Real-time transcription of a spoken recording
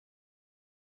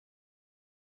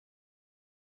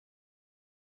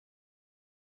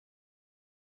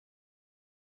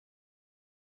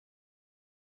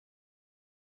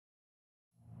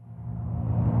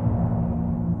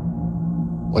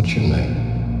What's your name?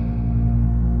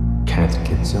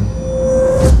 Catechism?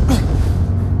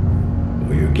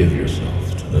 Will you give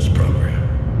yourself to this program?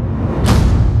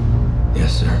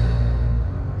 Yes, sir.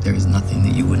 There is nothing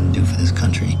that you wouldn't do for this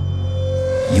country.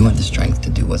 You have the strength to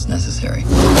do what's necessary.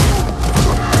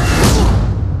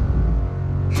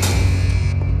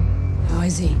 How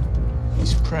is he?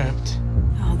 He's prepped.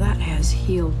 Oh, that has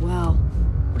healed well.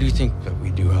 What do you think that we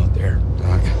do out there,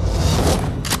 Doc?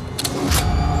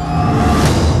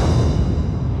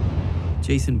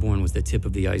 Jason Bourne was the tip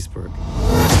of the iceberg.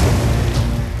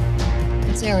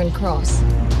 It's Aaron Cross.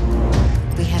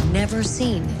 We have never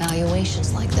seen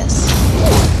evaluations like this.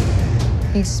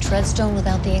 He's Treadstone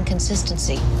without the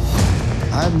inconsistency.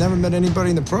 I've never met anybody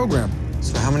in the program.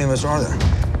 So how many of us are there?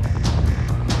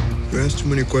 You ask too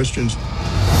many questions.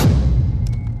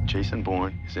 Jason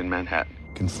Bourne is in Manhattan.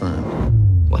 Confirmed.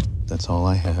 What? That's all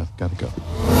I have. Gotta go.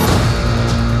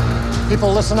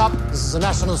 People, listen up. This is a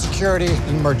national security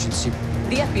emergency.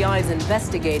 The FBI is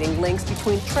investigating links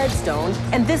between Treadstone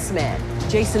and this man,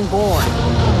 Jason Bourne.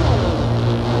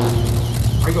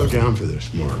 I go down for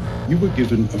this, Mark. You were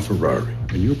given a Ferrari,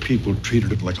 and your people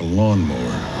treated it like a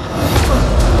lawnmower.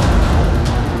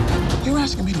 You're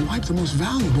asking me to wipe the most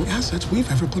valuable assets we've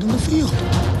ever put in the field.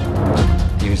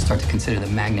 You're gonna start to consider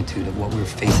the magnitude of what we're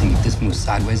facing if this moves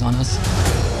sideways on us?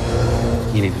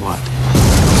 You need what?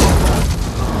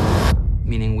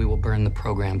 Meaning we will burn the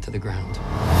program to the ground.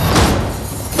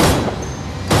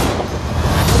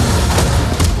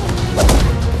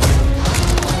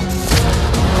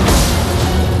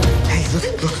 Hey, look,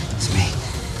 it's me.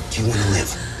 Do you want to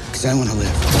live? Because I want to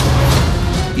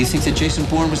live. You think that Jason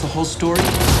Bourne was the whole story?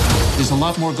 There's a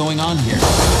lot more going on here.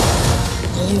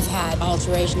 You've had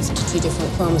alterations to 2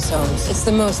 different chromosomes. It's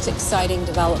the most exciting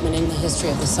development in the history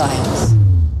of the science.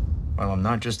 Well, I'm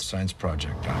not just a science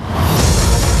project, Doc.